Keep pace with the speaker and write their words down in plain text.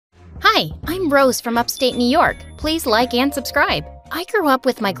Hi, I'm Rose from upstate New York. Please like and subscribe. I grew up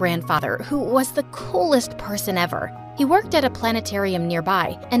with my grandfather, who was the coolest person ever. He worked at a planetarium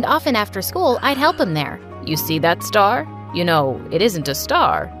nearby, and often after school, I'd help him there. You see that star? You know, it isn't a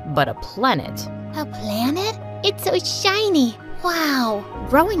star, but a planet. A planet? It's so shiny. Wow.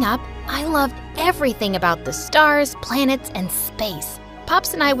 Growing up, I loved everything about the stars, planets, and space.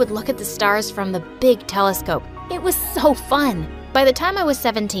 Pops and I would look at the stars from the big telescope. It was so fun. By the time I was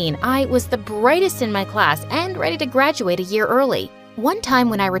 17, I was the brightest in my class and ready to graduate a year early. One time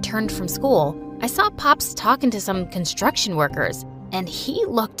when I returned from school, I saw Pops talking to some construction workers, and he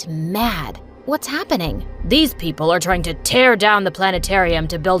looked mad. What's happening? These people are trying to tear down the planetarium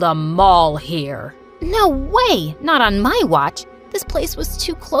to build a mall here. No way! Not on my watch. This place was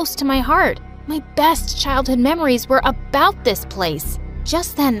too close to my heart. My best childhood memories were about this place.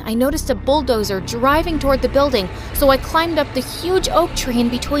 Just then, I noticed a bulldozer driving toward the building, so I climbed up the huge oak tree in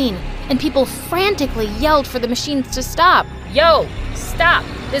between, and people frantically yelled for the machines to stop. Yo, stop!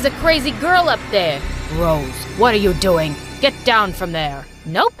 There's a crazy girl up there. Rose, what are you doing? Get down from there.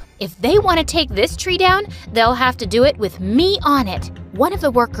 Nope. If they want to take this tree down, they'll have to do it with me on it. One of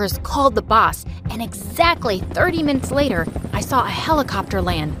the workers called the boss, and exactly 30 minutes later, I saw a helicopter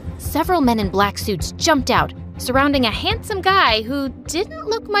land. Several men in black suits jumped out, surrounding a handsome guy who didn't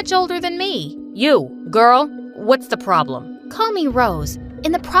look much older than me. You, girl, what's the problem? Call me Rose.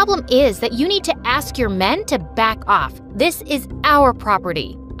 And the problem is that you need to ask your men to back off. This is our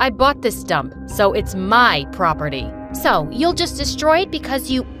property. I bought this dump, so it's my property. So, you'll just destroy it because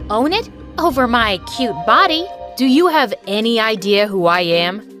you own it? Over my cute body? Do you have any idea who I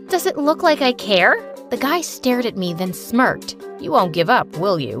am? Does it look like I care? The guy stared at me, then smirked. You won't give up,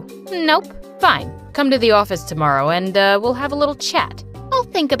 will you? Nope. Fine. Come to the office tomorrow and we'll have a little chat. I'll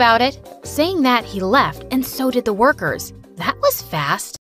think about it. Saying that, he left, and so did the workers. That was fast.